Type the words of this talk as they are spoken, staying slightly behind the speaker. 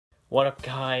What up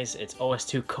guys, it's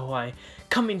OS2 Koi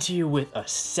coming to you with a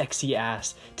sexy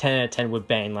ass 10 out of 10 would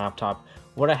bang laptop.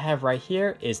 What I have right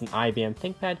here is an IBM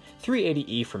ThinkPad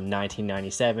 380E from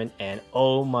 1997, and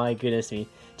oh my goodness me,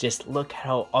 just look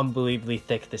how unbelievably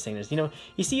thick this thing is. You know,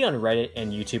 you see on Reddit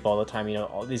and YouTube all the time, you know,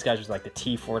 all these guys with like the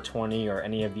T420 or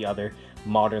any of the other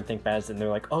modern ThinkPads, and they're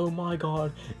like, oh my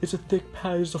god, it's a thick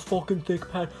pad, it's a fucking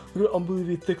thick pad, look how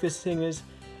unbelievably thick this thing is.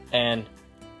 And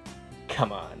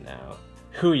come on now.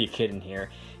 Who are you kidding here?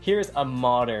 Here's a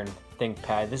modern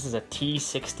ThinkPad. This is a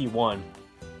T61.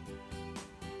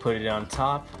 Put it on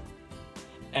top,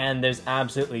 and there's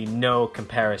absolutely no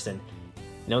comparison.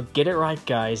 No, get it right,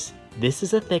 guys. This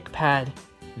is a thick pad.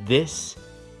 This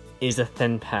is a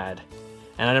thin pad.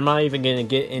 And I'm not even gonna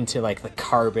get into like the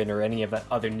carbon or any of that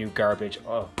other new garbage.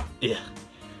 Oh, ugh.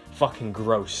 Fucking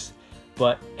gross.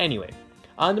 But anyway,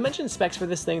 to mention specs for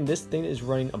this thing is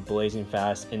running a blazing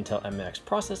fast Intel MX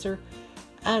processor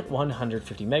at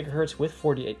 150 megahertz with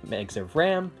 48 megs of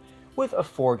RAM with a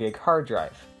 4 gig hard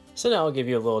drive. So now I'll give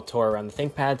you a little tour around the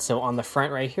ThinkPad. So on the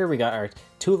front right here, we got our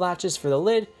two latches for the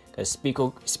lid, got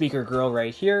a speaker grill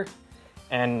right here,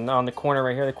 and on the corner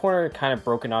right here, the corner kind of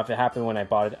broken off. It happened when I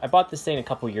bought it. I bought this thing a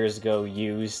couple years ago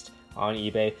used on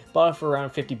eBay. Bought it for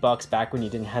around 50 bucks back when you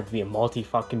didn't have to be a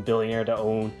multi-fucking billionaire to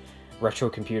own retro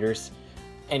computers.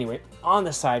 Anyway, on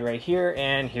the side right here,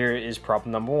 and here is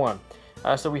problem number one.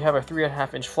 So we have a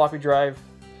 3.5-inch floppy drive,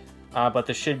 but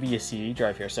there should be a CD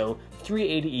drive here. So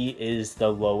 380E is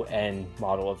the low-end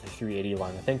model of the 380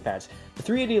 line of ThinkPads. The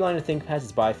 380 line of ThinkPads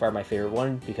is by far my favorite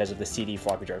one because of the CD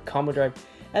floppy drive combo drive,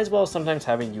 as well as sometimes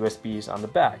having USBs on the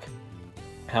back.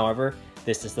 However,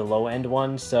 this is the low-end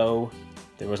one, so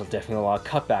there was definitely a lot of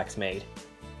cutbacks made.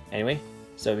 Anyway,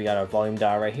 so we got our volume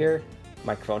dial right here,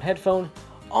 microphone, headphone.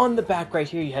 On the back right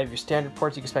here, you have your standard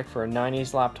ports you expect for a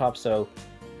 90s laptop, so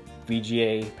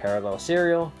VGA parallel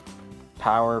serial,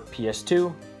 power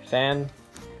PS2, fan.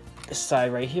 This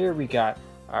side right here, we got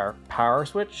our power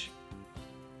switch,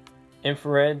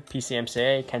 infrared,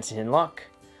 PCMCIA, Kensington lock.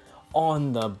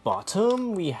 On the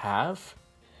bottom, we have,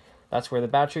 that's where the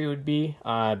battery would be.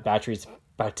 Battery's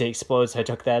about to explode, so I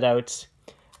took that out.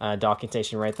 Docking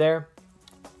station right there.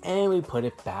 And we put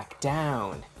it back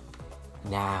down.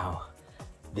 Now,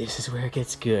 this is where it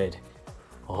gets good.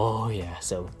 Oh yeah,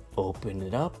 so open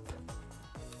it up.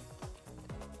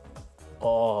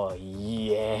 Oh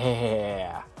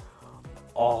yeah.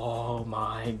 Oh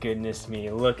my goodness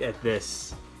me, look at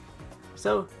this.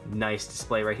 So nice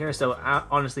display right here. So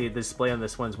honestly, the display on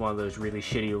this one's one of those really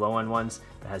shitty low-end ones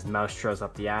that has mouse trails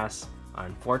up the ass.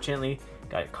 Unfortunately,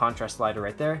 got a contrast slider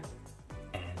right there.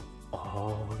 And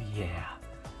oh yeah.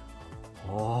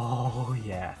 Oh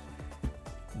yeah.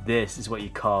 This is what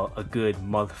you call a good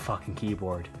motherfucking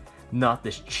keyboard. Not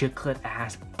this chiclet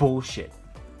ass bullshit.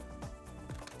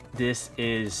 This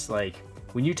is like,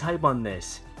 when you type on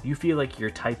this, you feel like you're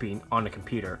typing on a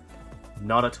computer,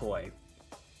 not a toy.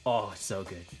 Oh, it's so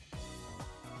good.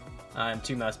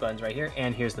 Two mouse buttons right here,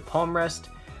 and here's the palm rest.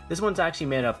 This one's actually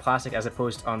made out of plastic as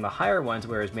opposed to on the higher ones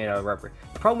where it's made out of rubber.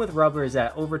 The problem with rubber is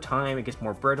that over time it gets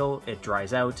more brittle, it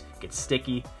dries out, gets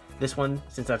sticky. This one,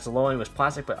 since that's the low end, was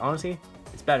plastic, but honestly,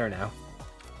 it's better now.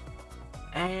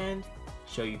 And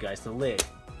show you guys the lid.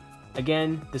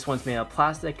 Again, this one's made out of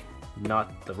plastic,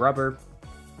 not the rubber.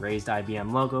 Raised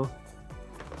IBM logo.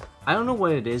 I don't know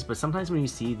what it is, but sometimes when you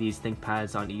see these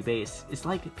ThinkPads on eBay, it's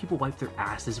like people wipe their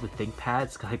asses with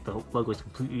ThinkPads, like the logo is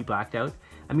completely blacked out.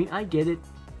 I mean, I get it.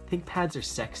 ThinkPads are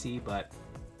sexy, but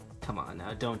come on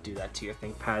now, don't do that to your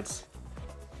ThinkPads.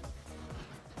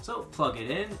 So plug it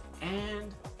in,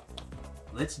 and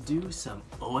let's do some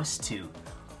OS2.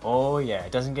 Oh yeah,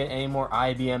 it doesn't get any more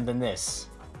IBM than this.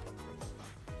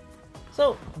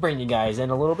 So, bring you guys in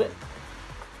a little bit.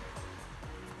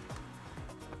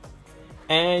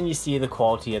 And you see the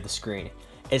quality of the screen.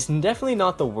 It's definitely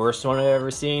not the worst one I've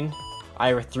ever seen. I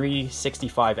have a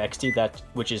 365 XT,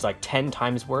 which is like 10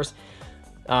 times worse.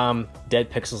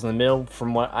 Dead pixels in the middle,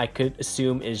 from what I could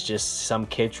assume is just some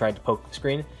kid tried to poke the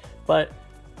screen. But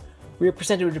we are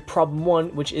presented with problem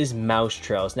one, which is mouse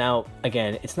trails. Now,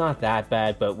 again, it's not that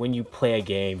bad, but when you play a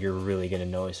game, you're really gonna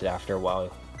notice it after a while.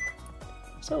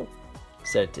 So,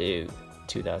 set to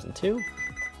 2002.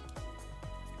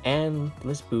 And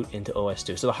let's boot into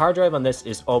OS2. So the hard drive on this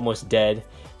is almost dead,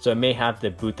 so I may have to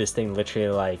boot this thing literally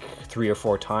like 3 or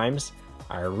 4 times.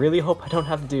 I really hope I don't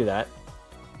have to do that.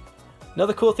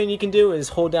 Another cool thing you can do is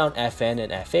hold down FN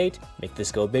and F8, make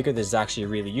this go bigger. This is actually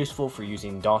really useful for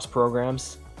using DOS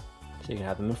programs, so you can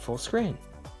have them in full screen.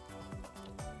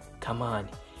 Come on,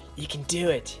 you can do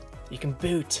it. You can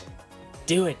boot.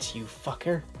 Do it, you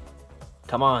fucker.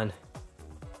 Come on.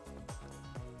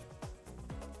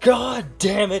 God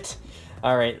damn it!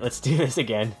 Alright, let's do this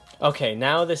again. Okay,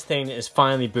 now this thing is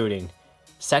finally booting.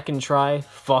 Second try?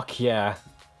 Fuck yeah.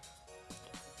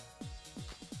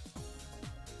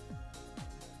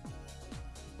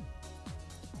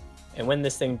 And when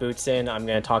this thing boots in, I'm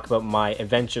going to talk about my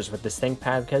adventures with this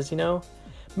ThinkPad because, you know,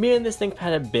 me and this ThinkPad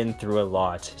have been through a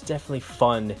lot. It's definitely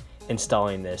fun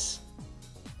installing this.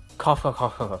 Cough, cough,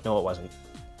 cough, cough. No, it wasn't.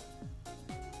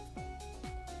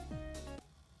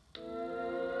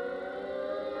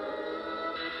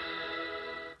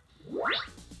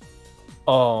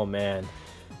 Oh man,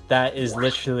 that is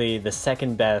literally the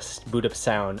second best boot up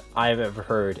sound I've ever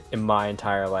heard in my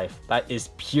entire life. That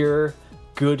is pure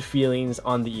good feelings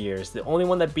on the ears. The only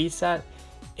one that beats that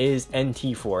is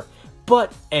NT4.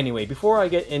 But anyway, before I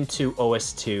get into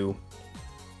OS2,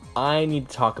 I need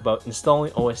to talk about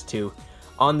installing OS2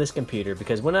 on this computer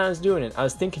because when I was doing it, I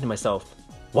was thinking to myself,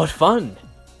 what fun!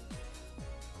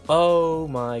 Oh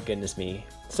my goodness me.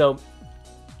 So,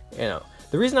 you know,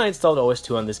 the reason I installed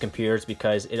OS2 on this computer is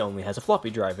because it only has a floppy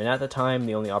drive, and at the time,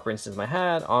 the only operating system I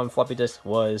had on floppy disk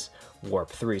was Warp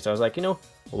 3. So I was like, you know,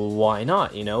 why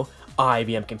not, you know?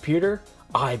 IBM computer,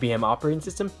 IBM operating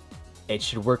system, it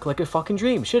should work like a fucking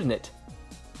dream, shouldn't it?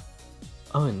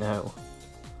 Oh no.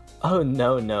 Oh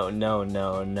no, no, no,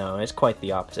 no, no, it's quite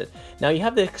the opposite. Now you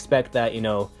have to expect that, you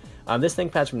know, this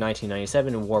ThinkPad's from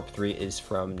 1997 and Warp 3 is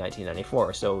from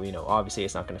 1994, so, you know, obviously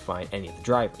it's not going to find any of the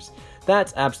drivers.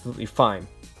 That's absolutely fine.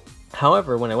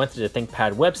 However, when I went to the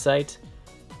ThinkPad website,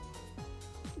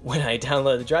 when I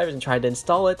downloaded the drivers and tried to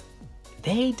install it,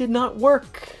 they did not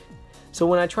work. So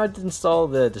when I tried to install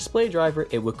the display driver,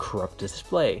 it would corrupt the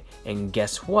display. And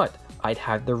guess what? I'd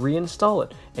have to reinstall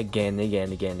it again,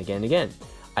 again, again, again, again.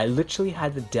 I literally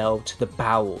had to delve to the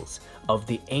bowels of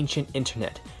the ancient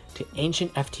internet, to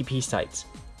ancient FTP sites,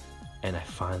 and I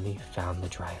finally found the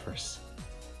drivers.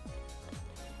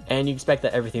 And you expect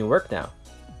that everything worked now.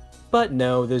 But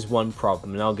no, there's one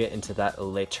problem, and I'll get into that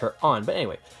later on. But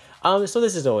anyway, so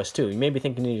this is OS2. You may be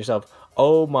thinking to yourself,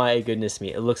 oh my goodness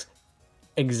me, it looks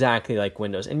exactly like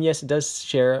Windows. And yes, it does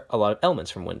share a lot of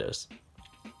elements from Windows.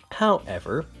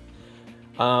 However,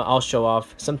 I'll show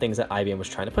off some things that IBM was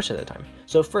trying to push at the time.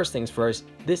 So first things first,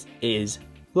 this is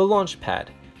the Launchpad.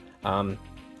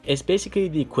 It's basically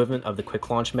the equivalent of the quick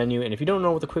launch menu, and if you don't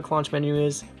know what the quick launch menu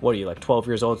is, what are you, like 12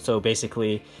 years old? So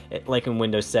basically, like in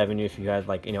Windows 7, if you had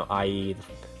like, you know, IE,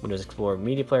 Windows Explorer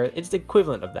Media Player, it's the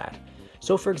equivalent of that.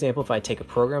 So for example, if I take a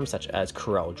program such as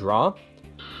Corel Draw,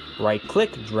 right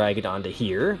click, drag it onto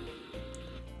here,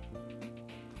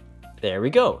 there we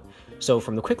go. So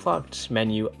from the quick launch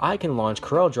menu, I can launch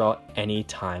Corel Draw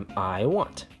anytime I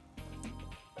want.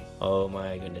 Oh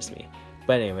my goodness me.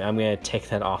 But anyway, I'm going to take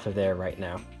that off of there right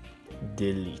now.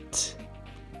 Delete.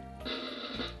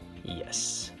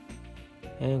 Yes.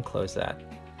 And close that.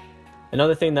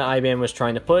 Another thing that IBM was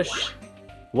trying to push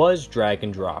was drag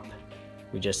and drop.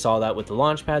 We just saw that with the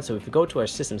Launchpad, so if we go to our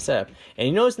system setup, and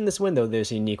you notice in this window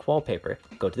there's a unique wallpaper.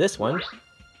 Go to this one,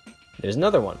 there's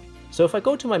another one. So if I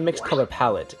go to my mixed color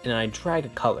palette and I drag a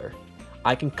color,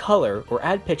 I can color or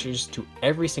add pictures to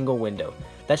every single window.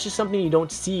 That's just something you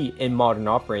don't see in modern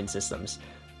operating systems.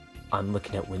 I'm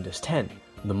looking at Windows 10,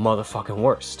 the motherfucking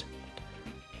worst.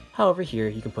 However, here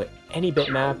you can put any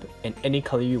bitmap and any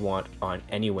color you want on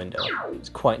any window. It's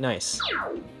quite nice.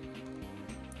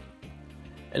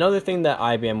 Another thing that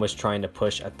IBM was trying to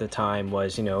push at the time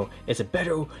was, you know, it's a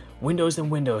better Windows than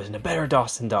Windows and a better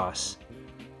DOS than DOS.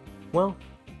 Well,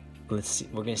 let's see.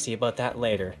 We're going to see about that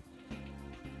later.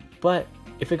 But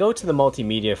if we go to the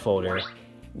multimedia folder,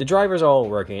 the drivers are all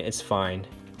working, it's fine.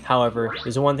 However,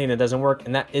 there's one thing that doesn't work,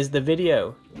 and that is the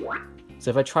video. So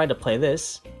if I try to play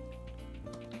this,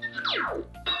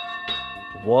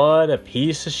 what a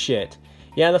piece of shit.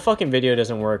 Yeah, the fucking video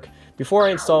doesn't work. Before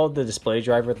I installed the display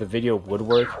driver, the video would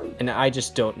work, and I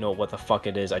just don't know what the fuck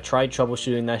it is. I tried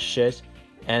troubleshooting that shit,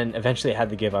 and eventually I had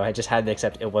to give up. I just had to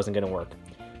accept it wasn't gonna work.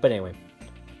 But anyway,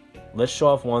 let's show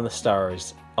off one of the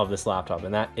stars of this laptop,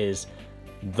 and that is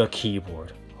the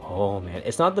keyboard. Oh man,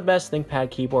 it's not the best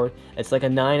ThinkPad keyboard. It's like a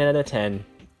 9 out of 10,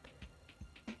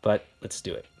 but let's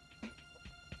do it.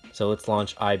 So let's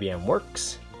launch IBM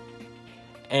Works.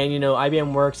 And you know,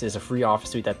 IBM Works is a free office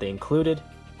suite that they included.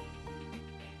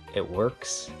 It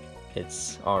works.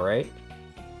 It's alright.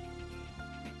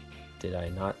 Did I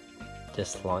not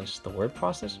just launch the word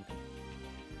processor?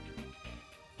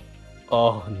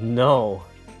 Oh no,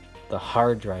 the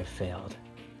hard drive failed.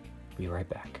 Be right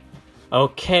back.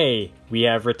 Okay, we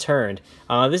have returned.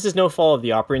 This is no fault of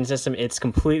the operating system. It's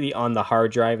completely on the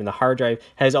hard drive, and the hard drive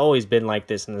has always been like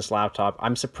this in this laptop.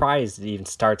 I'm surprised it even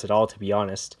starts at all, to be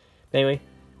honest. But anyway,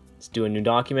 let's do a new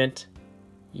document.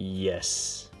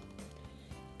 Yes.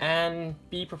 and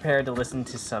be prepared to listen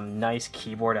to some nice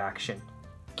keyboard action.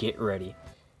 Get ready.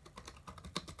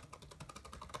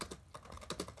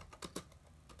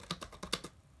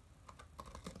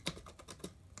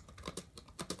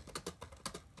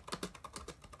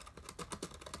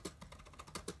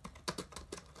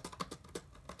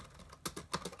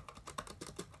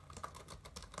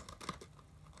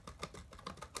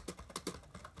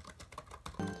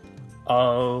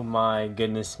 Oh my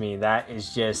goodness me, that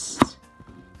is just,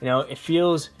 it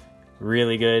feels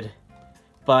really good,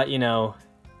 but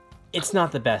it's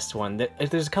not the best one.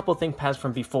 There's a couple ThinkPads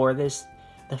from before this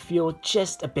that feel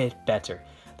just a bit better.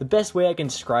 The best way I can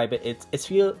describe it,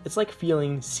 it's like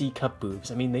feeling C cup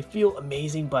boobs. I mean, they feel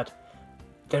amazing, but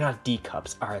they're not D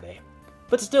cups, are they?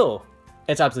 But still,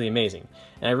 it's absolutely amazing.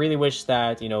 And I really wish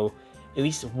that, at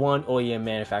least one OEM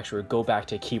manufacturer would go back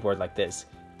to a keyboard like this.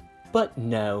 But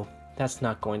no, that's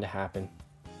not going to happen.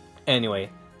 Anyway,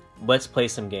 let's play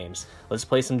some games. Let's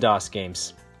play some DOS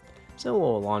games. So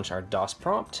we'll launch our DOS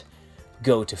prompt,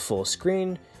 go to full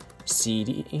screen,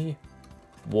 CD,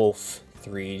 Wolf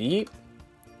 3D,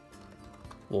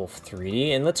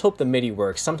 and let's hope the MIDI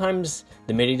works. Sometimes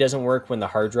the MIDI doesn't work when the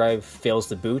hard drive fails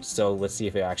to boot, so let's see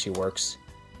if it actually works.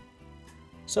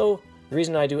 So the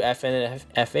reason I do FN and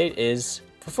F8 is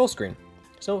for full screen.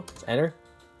 So let's enter,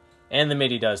 and the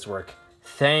MIDI does work.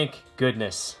 Thank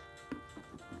goodness.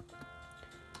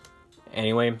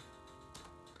 Anyway,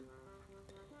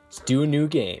 let's do a new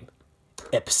game.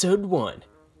 Episode 1.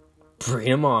 Bring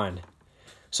 'em on.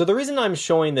 So the reason I'm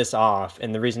showing this off,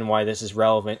 and the reason why this is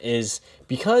relevant, is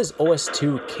because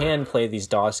OS2 can play these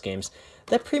DOS games.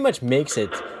 That pretty much makes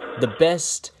it the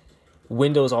best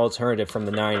Windows alternative from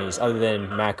the 90s, other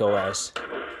than Mac OS.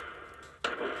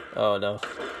 Oh no.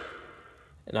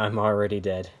 And I'm already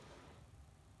dead.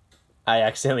 I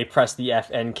accidentally pressed the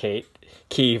FN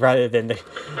key rather than the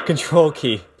control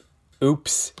key.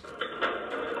 Oops.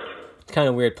 It's kind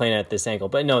of weird playing at this angle,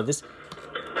 but no,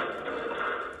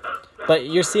 but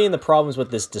you're seeing the problems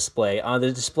with this display.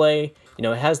 The display,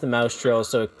 it has the mouse trail,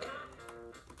 so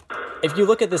if you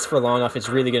look at this for long enough, it's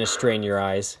really going to strain your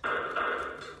eyes.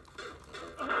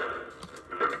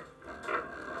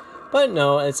 But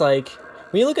no, it's like,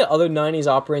 when you look at other 90s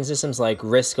operating systems like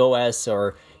RISC OS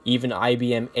or even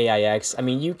IBM AIX,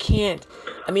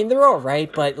 they're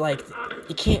alright, but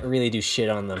you can't really do shit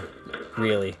on them,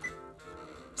 really.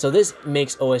 So this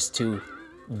makes OS2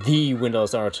 the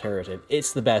Windows alternative.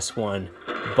 It's the best one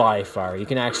by far. You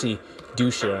can actually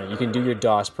do shit on it. You can do your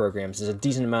DOS programs. There's a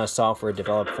decent amount of software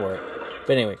developed for it.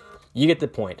 But anyway, you get the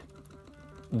point.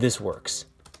 This works.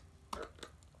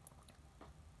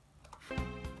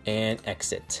 And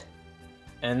exit.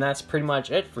 And that's pretty much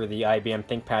it for the IBM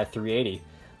ThinkPad 380.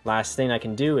 Last thing I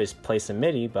can do is play some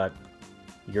MIDI, but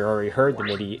you already heard the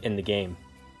MIDI in the game.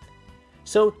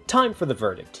 So, time for the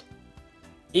verdict.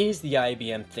 Is the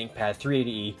IBM ThinkPad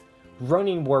 380E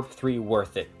running Warp 3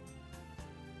 worth it?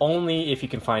 Only if you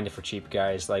can find it for cheap,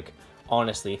 guys.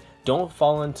 Honestly, don't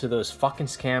fall into those fucking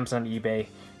scams on eBay.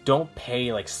 Don't pay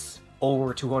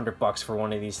over $200 for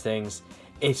one of these things.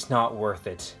 It's not worth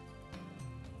it.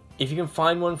 If you can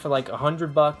find one for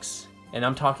 $100, and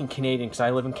I'm talking Canadian because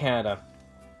I live in Canada,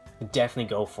 definitely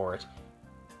go for it.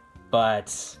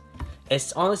 But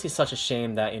it's honestly such a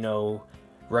shame that,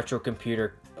 retro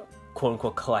computer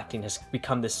quote-unquote collecting has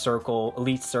become this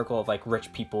elite circle of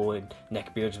rich people and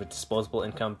neckbeards with disposable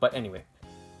income. But anyway,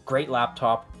 great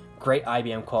laptop, great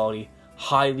IBM quality,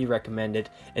 highly recommended.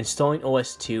 Installing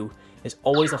OS2 is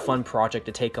always a fun project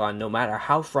to take on. No matter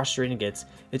how frustrating it gets,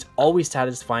 it's always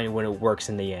satisfying when it works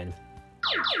in the end.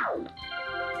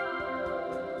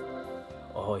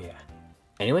 Oh yeah.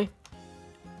 Anyway,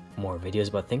 more videos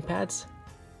about ThinkPads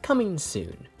coming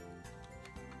soon.